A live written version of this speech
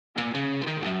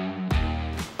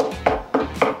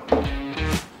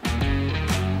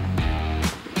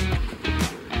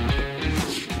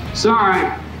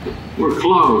Sorry, we're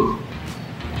closed.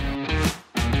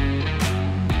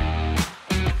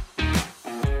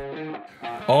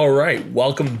 All right,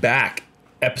 welcome back.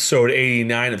 Episode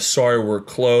 89 of Sorry We're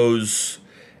Closed.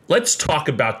 Let's talk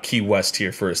about Key West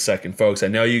here for a second, folks. I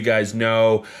know you guys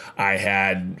know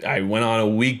I went on a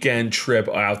weekend trip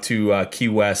out to Key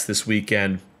West this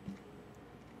weekend,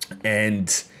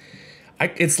 and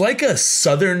it's like a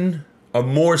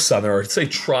more southern, or say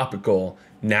tropical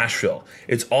Nashville.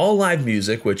 It's all live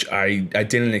music, which I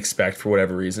didn't expect for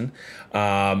whatever reason.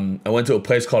 I went to a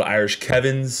place called Irish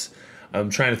Kevin's.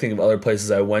 I'm trying to think of other places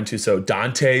I went to. So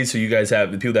Dante's, so you guys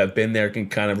have, the people that have been there can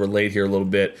kind of relate here a little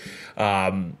bit.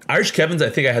 Irish Kevin's, I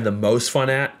think I had the most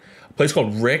fun at. A place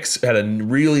called Rick's had a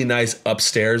really nice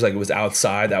upstairs, like it was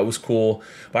outside. That was cool.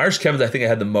 But Irish Kevin's, I think I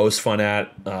had the most fun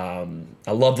at.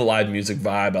 I love the live music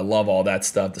vibe. I love all that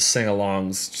stuff. The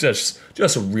sing-alongs,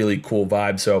 just a really cool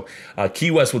vibe. So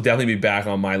Key West will definitely be back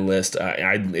on my list.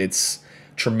 It's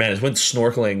tremendous. Went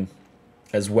snorkeling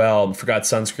as well. Forgot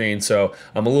sunscreen, so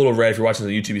I'm a little red. If you're watching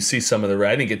the YouTube, you see some of the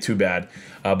red. I didn't get too bad,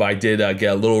 but I did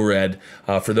get a little red.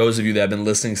 For those of you that have been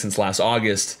listening since last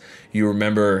August, you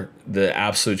remember the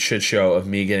absolute shit show of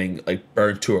me getting like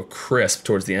burnt to a crisp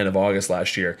towards the end of August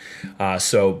last year.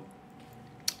 So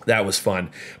that was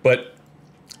fun. But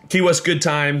Key West, good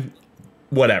time,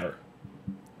 whatever.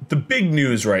 The big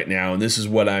news right now, and this is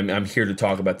what I'm here to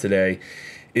talk about today,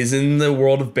 is in the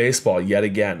world of baseball yet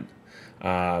again.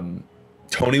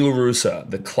 Tony La Russa,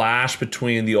 the clash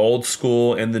between the old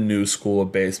school and the new school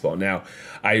of baseball. Now,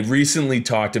 I recently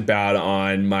talked about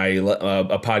on my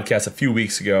a podcast a few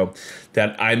weeks ago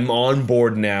that I'm on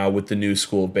board now with the new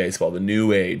school of baseball, the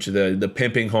new age, the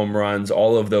pimping home runs,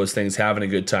 all of those things, having a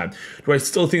good time. Do I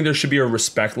still think there should be a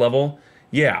respect level?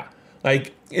 Yeah.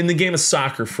 Like in the game of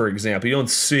soccer, for example, you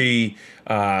don't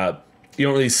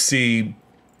really see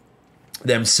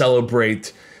them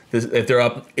celebrate if they're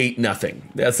up 8-0.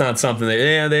 That's not something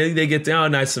that they get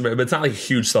down nice, but it's not like a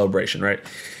huge celebration, right?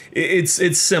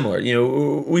 It's similar. You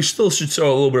know, we still should show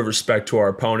a little bit of respect to our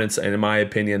opponents, and in my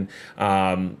opinion,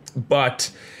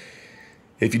 but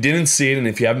if you didn't see it, and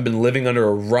if you haven't been living under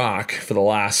a rock for the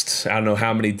last I don't know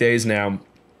how many days now,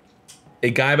 a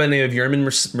guy by the name of Yermin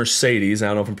Mercedes, I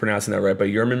don't know if I'm pronouncing that right, but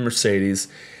Yermin Mercedes,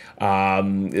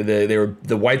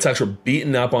 the White Sox were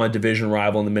beaten up on a division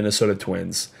rival in the Minnesota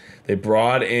Twins. They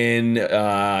brought in,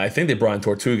 I think they brought in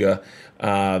Tortuga.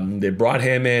 They brought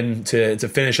him in to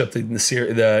finish up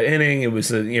the inning. It was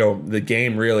the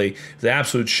game really. It was an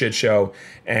absolute shit show,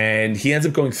 and he ends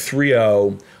up going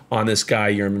 3-0 on this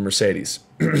guy Yermin Mercedes.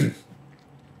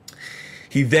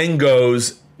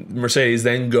 Mercedes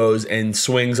then goes and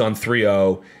swings on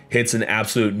 3-0, hits an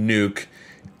absolute nuke,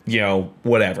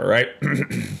 whatever, right?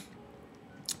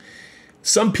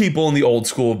 Some people in the old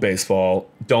school of baseball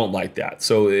don't like that.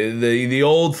 So the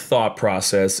old thought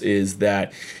process is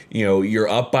that, you're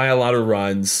up by a lot of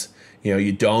runs,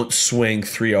 you don't swing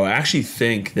 3-0. I actually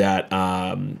think that,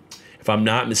 if I'm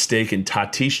not mistaken,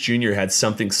 Tatis Jr. had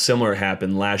something similar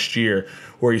happen last year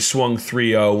where he swung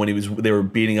 3-0 when they were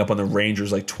beating up on the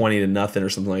Rangers like 20-0 or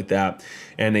something like that,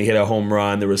 and they hit a home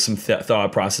run. There was some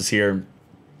thought process here. And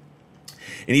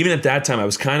even at that time, I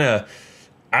was kind of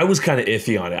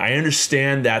iffy on it. I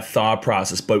understand that thought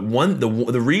process, but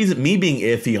the reason me being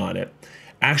iffy on it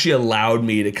actually allowed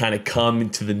me to kind of come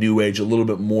into the new age a little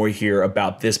bit more here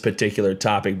about this particular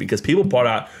topic, because people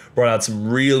brought out some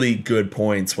really good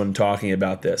points when talking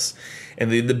about this.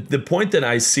 And the point that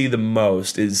I see the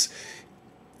most is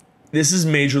this is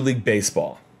Major League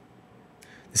Baseball.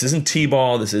 This isn't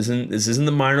T-ball. This isn't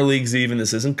the minor leagues even.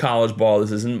 This isn't college ball.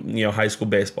 This isn't high school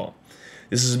baseball.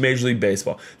 This is Major League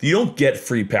Baseball. You don't get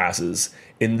free passes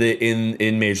in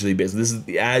Major League Baseball. This is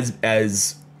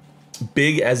as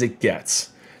big as it gets.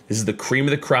 This is the cream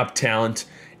of the crop talent.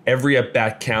 Every at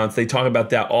bat counts. They talk about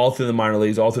that all through the minor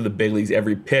leagues, all through the big leagues.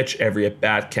 Every pitch, every at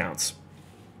bat counts.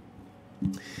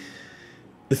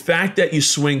 The fact that you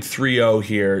swing 3-0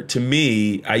 here, to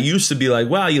me, I used to be like,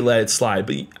 well, you let it slide.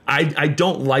 But I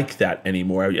don't like that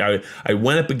anymore. I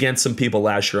went up against some people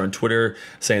last year on Twitter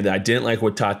saying that I didn't like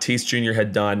what Tatis Jr.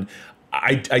 had done.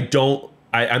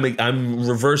 I'm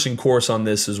reversing course on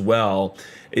this as well.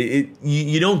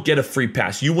 You don't get a free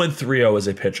pass. You went 3-0 as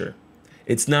a pitcher.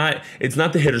 It's not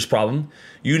the hitter's problem.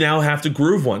 You now have to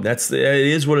groove one. It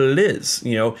is what it is.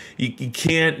 You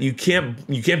can't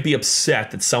be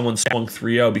upset that someone swung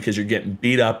 3-0 because you're getting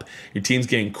beat up, your team's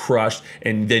getting crushed,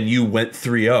 and then you went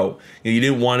 3-0. You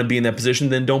didn't want to be in that position,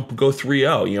 then don't go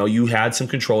 3-0. You had some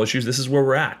control issues. This is where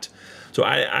we're at. So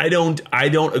I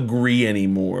don't agree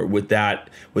anymore with that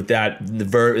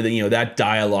that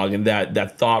dialogue and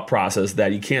that thought process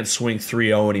that you can't swing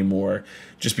 3-0 anymore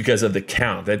just because of the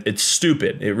count. That it's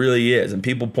stupid. It really is. And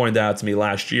people pointed that out to me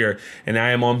last year, and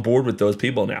I am on board with those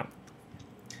people now.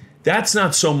 That's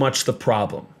not so much the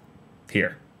problem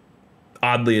here,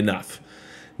 oddly enough.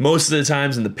 Most of the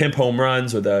times in the pimp home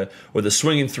runs or the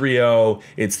swinging 3-0,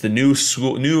 it's the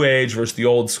new age versus the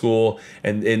old school,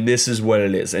 and this is what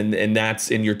it is, and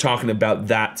you're talking about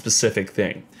that specific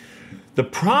thing. The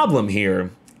problem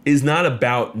here is not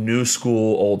about new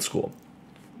school, old school.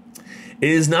 It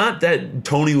is not that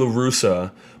Tony La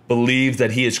Russa believes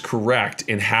that he is correct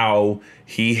in how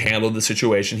he handled the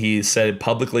situation. He said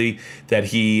publicly that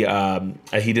he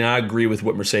did not agree with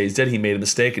what Mercedes did. He made a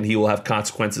mistake, and he will have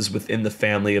consequences within the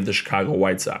family of the Chicago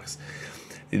White Sox.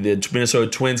 The Minnesota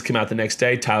Twins came out the next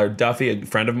day. Tyler Duffy, a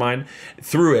friend of mine,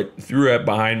 threw it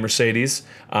behind Mercedes.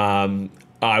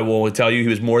 I will tell you he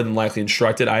was more than likely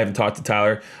instructed. I haven't talked to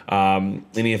Tyler. And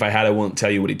if I had, I won't tell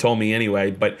you what he told me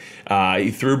anyway. But he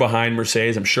threw behind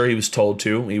Mercedes. I'm sure he was told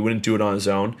to. He wouldn't do it on his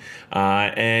own.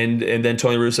 And then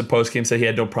Tony La Russa post-game said he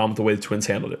had no problem with the way the Twins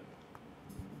handled it.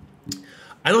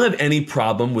 I don't have any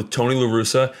problem with Tony La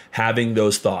Russa having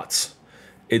those thoughts.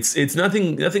 It's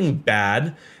nothing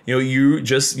bad.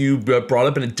 You brought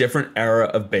up in a different era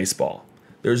of baseball.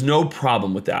 There's no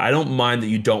problem with that. I don't mind that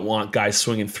you don't want guys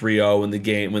swinging 3-0 in the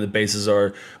game when the bases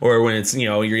are, or when it's,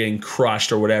 you're getting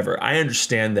crushed or whatever. I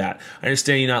understand that. I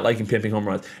understand you not liking pimping home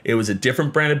runs. It was a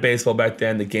different brand of baseball back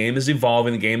then. The game is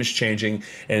evolving. The game is changing,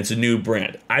 and it's a new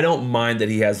brand. I don't mind that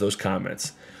he has those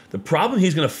comments. The problem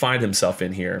he's going to find himself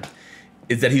in here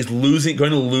is that he's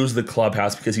going to lose the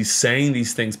clubhouse because he's saying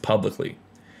these things publicly.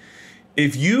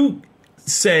 If you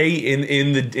say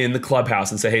in the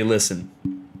clubhouse and say, hey, listen,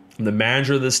 I'm the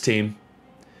manager of this team,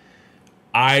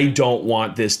 I don't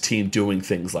want this team doing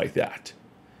things like that.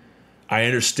 I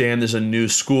understand there's a new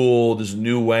school, there's a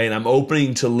new way, and I'm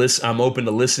open to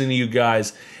listening to you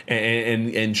guys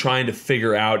and trying to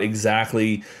figure out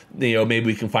exactly, maybe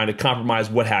we can find a compromise,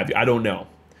 what have you. I don't know.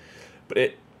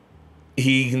 But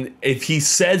if he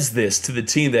says this to the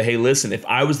team that, hey, listen, if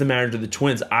I was the manager of the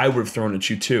Twins, I would have thrown at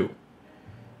you too.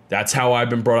 That's how I've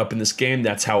been brought up in this game.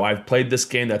 That's how I've played this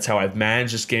game. That's how I've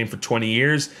managed this game for 20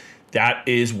 years. That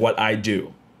is what I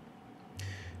do.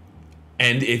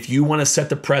 And if you want to set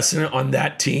the precedent on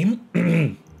that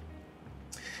team,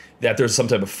 that there's some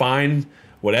type of fine,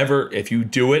 whatever, if you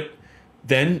do it,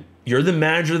 then you're the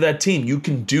manager of that team. You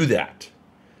can do that.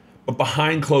 But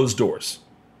behind closed doors.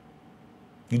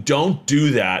 You don't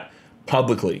do that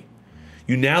publicly.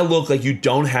 You now look like you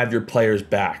don't have your players'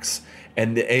 backs.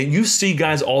 And you see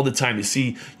guys all the time.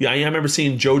 I remember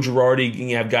seeing Joe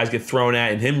Girardi have guys get thrown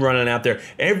at and him running out there.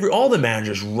 All the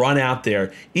managers run out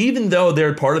there, even though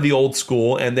they're part of the old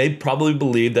school and they probably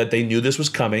believed that they knew this was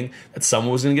coming, that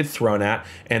someone was going to get thrown at,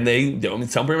 and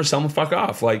some pretty much tell them to fuck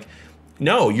off. Like,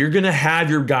 no, you're going to have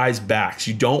your guys' backs.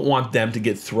 You don't want them to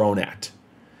get thrown at.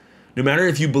 No matter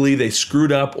if you believe they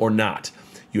screwed up or not.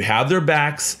 You have their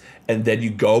backs. And then you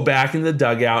go back in the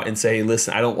dugout and say, hey,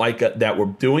 listen, I don't like that we're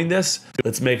doing this.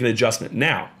 Let's make an adjustment.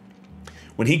 Now,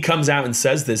 when he comes out and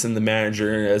says this as a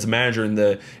manager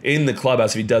in the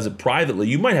clubhouse, if he does it privately,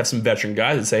 you might have some veteran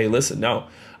guys that say, hey, listen, no,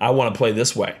 I want to play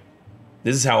this way.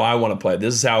 This is how I want to play.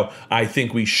 This is how I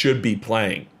think we should be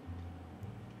playing.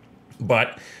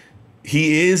 But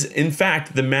he is, in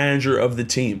fact, the manager of the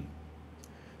team.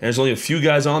 And there's only a few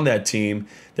guys on that team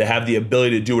that have the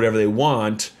ability to do whatever they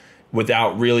want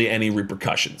without really any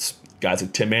repercussions. Guys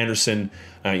like Tim Anderson,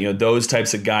 those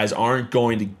types of guys aren't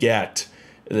going to get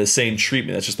the same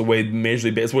treatment. That's just the way Major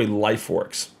League Baseball, the way life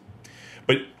works.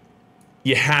 But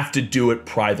you have to do it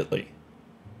privately.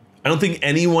 I don't think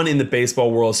anyone in the baseball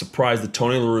world is surprised that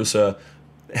Tony La Russa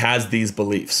has these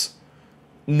beliefs.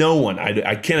 No one.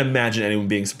 I can't imagine anyone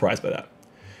being surprised by that.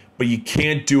 But you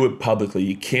can't do it publicly.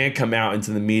 You can't come out into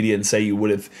the media and say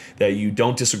that you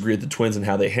don't disagree with the Twins and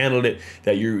how they handled it,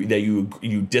 that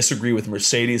you disagree with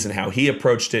Mercedes and how he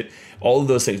approached it. All of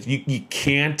those things. You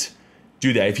can't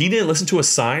do that. If he didn't listen to a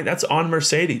sign, that's on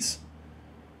Mercedes.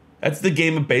 That's the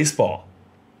game of baseball.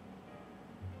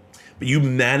 But you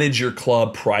manage your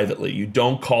club privately. You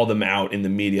don't call them out in the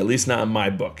media, at least not in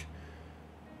my book.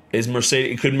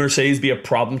 Could Mercedes be a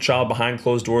problem child behind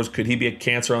closed doors? Could he be a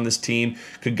cancer on this team?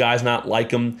 Could guys not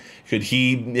like him? Could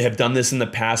he have done this in the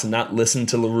past and not listened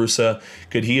to La Russa?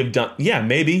 Could he have done? Yeah,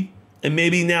 maybe. And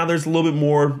maybe now there's a little bit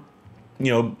more,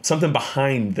 something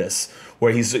behind this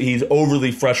where he's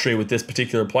overly frustrated with this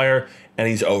particular player and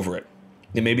he's over it.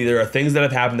 And maybe there are things that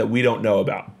have happened that we don't know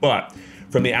about. But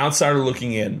from the outsider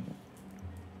looking in,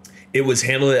 It was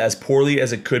handled as poorly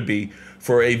as it could be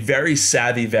for a very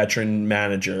savvy veteran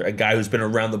manager, a guy who's been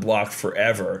around the block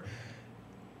forever.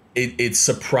 It's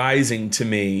surprising to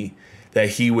me that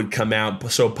he would come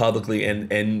out so publicly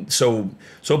and so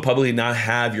publicly not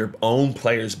have your own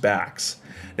players' backs.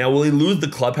 Now, will he lose the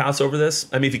clubhouse over this?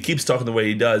 I mean, if he keeps talking the way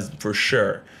he does, for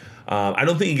sure. I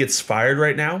don't think he gets fired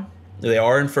right now. They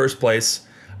are in first place.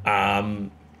 It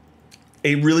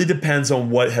really depends on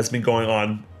what has been going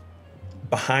on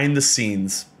behind the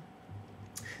scenes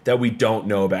that we don't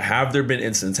know about. Have there been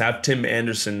incidents? Have Tim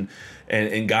Anderson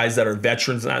and guys that are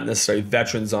veterans, not necessarily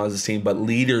veterans on this team, but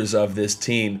leaders of this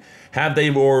team, have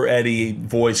they already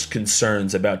voiced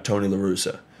concerns about Tony La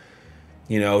Russa?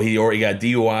 You know, he already got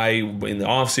DUI in the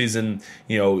offseason.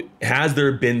 You know, has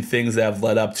there been things that have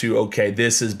led up to, okay,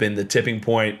 this has been the tipping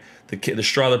point, the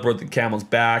straw that broke the camel's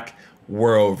back,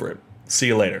 we're over it. See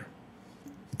you later.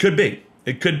 Could be.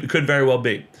 It could very well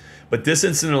be. But this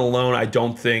incident alone, I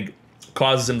don't think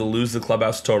causes him to lose the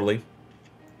clubhouse totally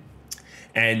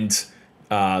and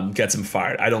gets him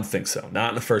fired. I don't think so. Not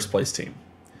in the first place team.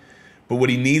 But what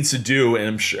he needs to do,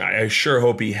 and I sure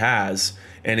hope he has,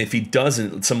 and if he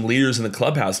doesn't, some leaders in the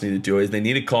clubhouse need to do it, is they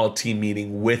need to call a team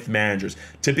meeting with managers.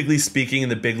 Typically speaking, in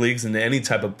the big leagues and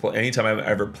anytime I've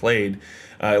ever played,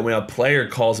 when a player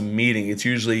calls a meeting, it's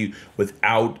usually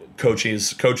without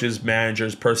coaches,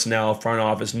 managers, personnel, front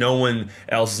office. No one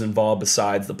else is involved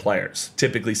besides the players,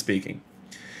 typically speaking.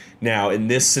 Now, in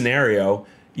this scenario,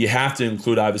 you have to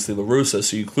include, obviously, La Russa,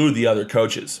 so you include the other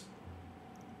coaches.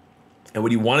 And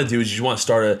what you want to do is you want to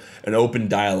start an open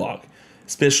dialogue,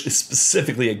 especially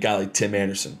specifically a guy like Tim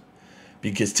Anderson,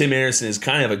 because Tim Anderson is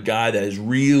kind of a guy that has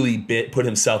really put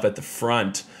himself at the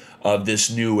front of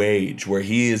this new age, where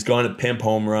he is going to pimp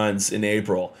home runs in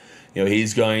April. You know,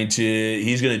 he's going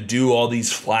to do all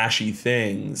these flashy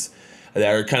things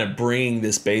that are kind of bringing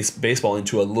this baseball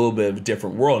into a little bit of a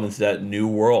different world, into that new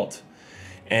world.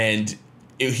 And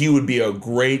he would be a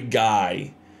great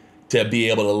guy to be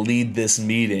able to lead this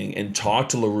meeting and talk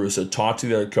to La Russa, talk to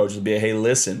the other coaches, and be, hey,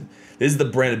 listen, this is the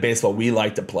brand of baseball we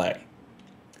like to play.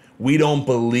 We don't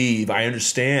believe, I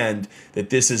understand that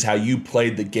this is how you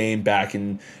played the game back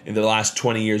in the last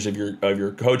 20 years of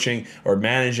your coaching or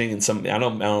managing, and I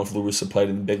don't know if La Russa played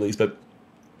in the big leagues, but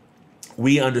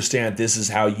we understand this is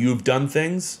how you've done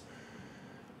things,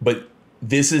 but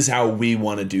this is how we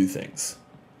want to do things.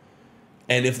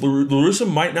 And if La Russa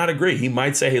might not agree, he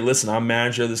might say, hey, listen, I'm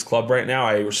manager of this club right now.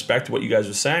 I respect what you guys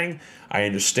are saying. I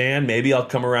understand. Maybe I'll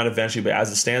come around eventually. But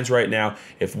as it stands right now,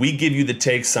 if we give you the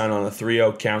take sign on a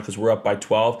 3-0 count because we're up by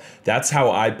 12, that's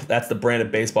the brand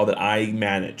of baseball that I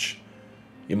manage.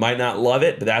 You might not love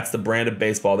it, but that's the brand of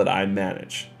baseball that I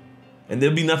manage. And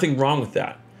there'll be nothing wrong with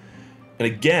that. And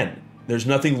again, there's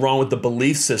nothing wrong with the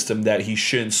belief system that he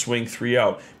shouldn't swing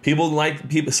 3-0.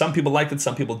 Some people like it,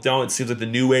 some people don't. It seems like the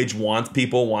new age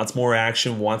wants more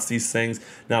action, wants these things.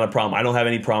 Not a problem. I don't have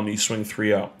any problem you swing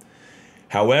 3-0.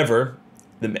 However,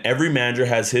 every manager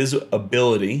has his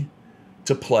ability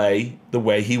to play the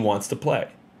way he wants to play.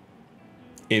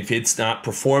 If it's not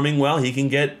performing well, he can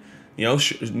get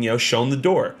shown the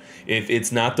door. If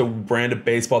it's not the brand of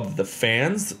baseball that the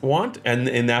fans want, and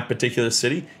in that particular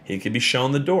city, he can be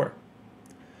shown the door.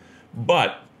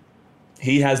 But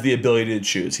he has the ability to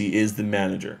choose. He is the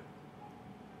manager.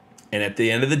 And at the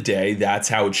end of the day, that's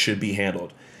how it should be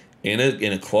handled. In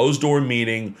a closed-door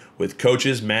meeting with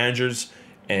coaches, managers,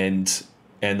 and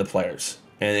the players.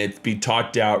 And it be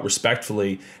talked out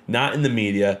respectfully, not in the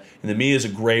media. And the media is a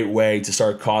great way to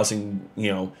start causing,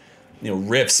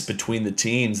 rifts between the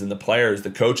teams and the players,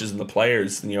 the coaches and the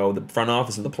players, the front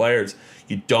office and the players.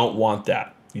 You don't want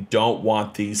that. You don't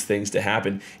want these things to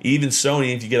happen. Even so,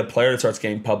 if you get a player that starts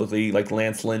getting publicly, like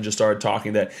Lance Lynn just started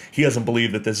talking that he doesn't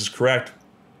believe that this is correct,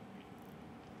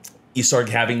 you start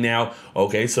having now,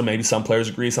 okay, so maybe some players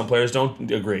agree, some players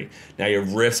don't agree. Now you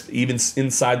have rifts even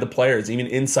inside the players, even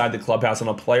inside the clubhouse on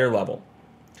a player level.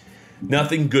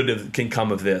 Nothing good can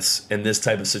come of this in this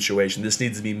type of situation. This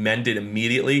needs to be mended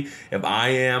immediately. If I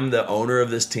am the owner of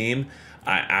this team,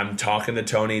 I'm talking to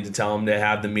Tony to tell him to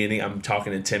have the meeting. I'm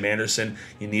talking to Tim Anderson.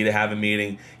 You need to have a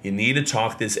meeting. You need to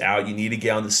talk this out. You need to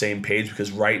get on the same page,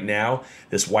 because right now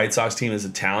this White Sox team is a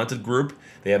talented group.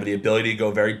 They have the ability to go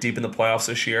very deep in the playoffs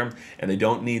this year, and they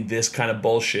don't need this kind of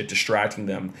bullshit distracting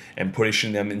them and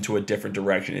pushing them into a different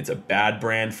direction. It's a bad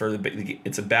brand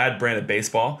it's a bad brand of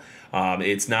baseball.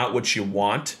 It's not what you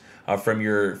want from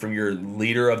your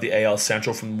leader of the AL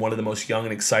Central, from one of the most young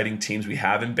and exciting teams we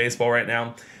have in baseball right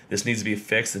now. This needs to be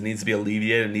fixed. It needs to be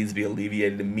alleviated. It needs to be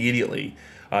alleviated immediately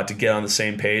to get on the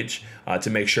same page, to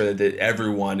make sure that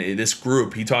everyone, this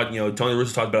group, Tony La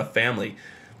Russa talked about a family.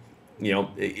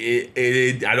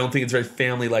 I don't think it's very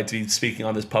family-like to be speaking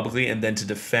on this publicly and then to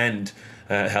defend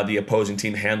how the opposing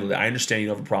team handled it. I understand you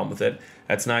don't have a problem with it.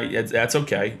 That's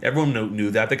okay. Everyone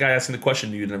knew that. The guy asking the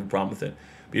question knew you didn't have a problem with it.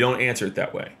 But you don't answer it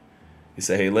that way. You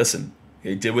say, hey, listen,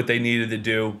 they did what they needed to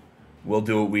do. We'll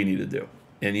do what we need to do.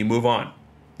 And you move on.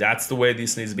 That's the way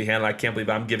these needs to be handled. I can't believe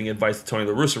I'm giving advice to Tony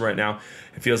La Russa right now.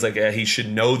 It feels like he should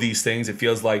know these things. It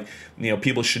feels like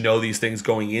people should know these things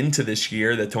going into this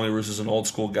year. That Tony La Russa is an old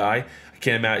school guy.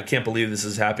 I can't believe this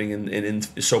is happening in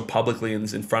so publicly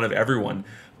in front of everyone.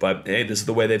 But hey, this is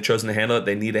the way they've chosen to handle it.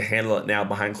 They need to handle it now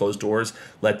behind closed doors.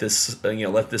 Let this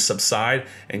subside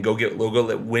and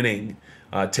let winning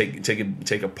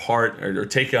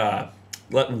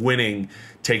let winning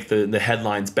take the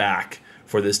headlines back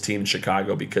for this team in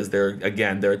Chicago, because they're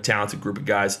a talented group of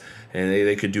guys, and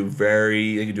they could do a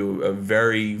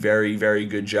very, very, very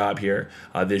good job here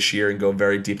this year and go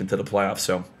very deep into the playoffs.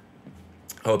 So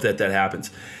I hope that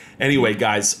happens. Anyway,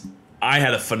 guys, I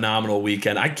had a phenomenal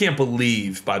weekend. I can't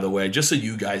believe, by the way, just so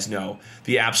you guys know,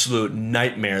 the absolute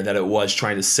nightmare that it was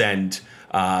trying to send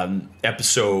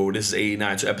episode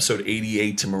 89, so episode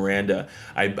 88 to Miranda.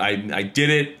 I did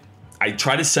it. I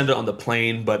tried to send it on the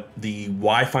plane, but the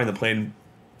Wi-Fi on the plane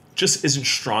just isn't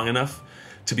strong enough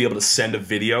to be able to send a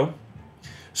video.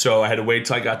 So I had to wait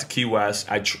till I got to Key West.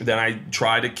 Then I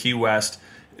tried at Key West,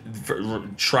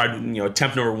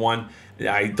 attempt number 1.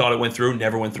 I thought it went through,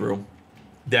 never went through.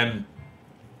 Then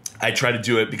I tried to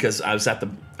do it because I was at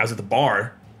the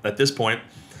bar at this point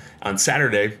on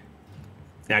Saturday,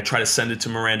 and I tried to send it to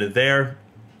Miranda there,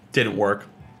 didn't work.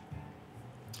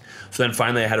 So then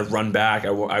finally I had to run back.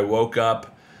 I woke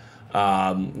up.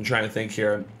 I'm trying to think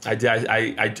here. I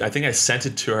think I sent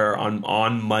it to her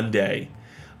on Monday,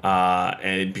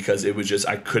 and because it was just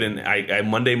I couldn't.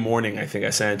 Monday morning I think I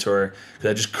sent it to her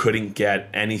because I just couldn't get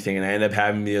anything, and I ended up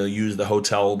having to use the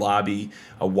hotel lobby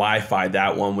Wi-Fi.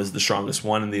 That one was the strongest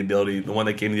one, and the one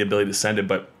that gave me the ability to send it,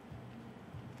 but.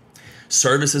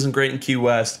 Service isn't great in Key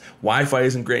West. Wi-Fi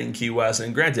isn't great in Key West,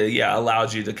 and granted, yeah, it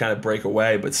allows you to kind of break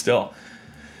away, but still.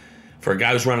 For a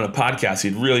guy who's running a podcast, he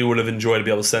really would have enjoyed to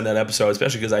be able to send that episode,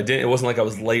 especially because it wasn't like I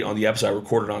was late on the episode. I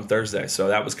recorded on Thursday, so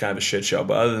that was kind of a shit show.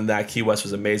 But other than that, Key West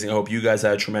was amazing. I hope you guys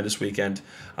had a tremendous weekend.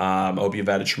 I hope you've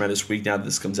had a tremendous week now that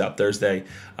this comes out Thursday.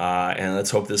 And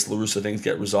let's hope this La Russa things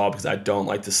get resolved, because I don't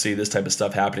like to see this type of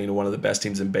stuff happening to one of the best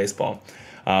teams in baseball.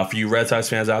 For you Red Sox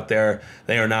fans out there,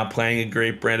 they are not playing a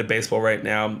great brand of baseball right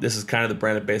now. This is kind of the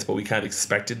brand of baseball we kind of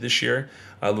expected this year,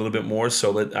 a little bit more.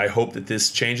 So I hope that this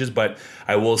changes. But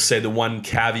I will say the one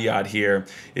caveat here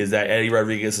is that Eddie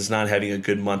Rodriguez is not having a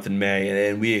good month in May,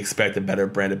 and we expect a better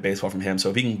brand of baseball from him. So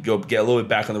if he can go get a little bit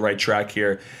back on the right track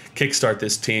here, kickstart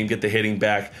this team, get the hitting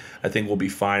back, I think we'll be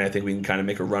fine. I think we can kind of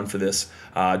make a run for this.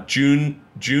 June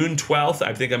 12th,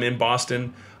 I think I'm in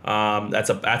Boston.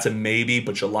 That's a maybe,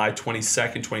 but July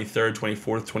 22nd, 23rd,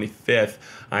 24th, 25th,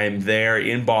 I am there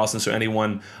in Boston. So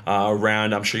anyone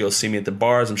around, I'm sure you'll see me at the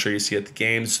bars. I'm sure you see at the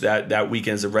games. That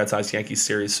weekend is the Red Sox Yankees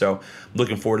series, so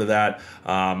looking forward to that.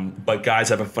 But guys,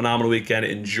 have a phenomenal weekend.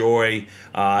 Enjoy.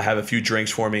 Have a few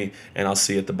drinks for me, and I'll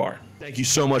see you at the bar. Thank you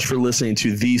so much for listening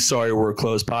to the Sorry We're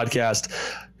Closed podcast.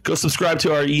 Go subscribe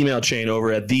to our email chain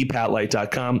over at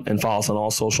thepatlight.com and follow us on all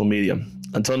social media.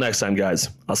 Until next time, guys,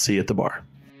 I'll see you at the bar.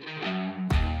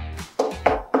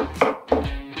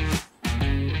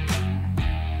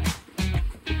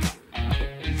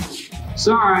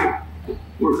 Sorry,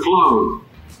 we're closed.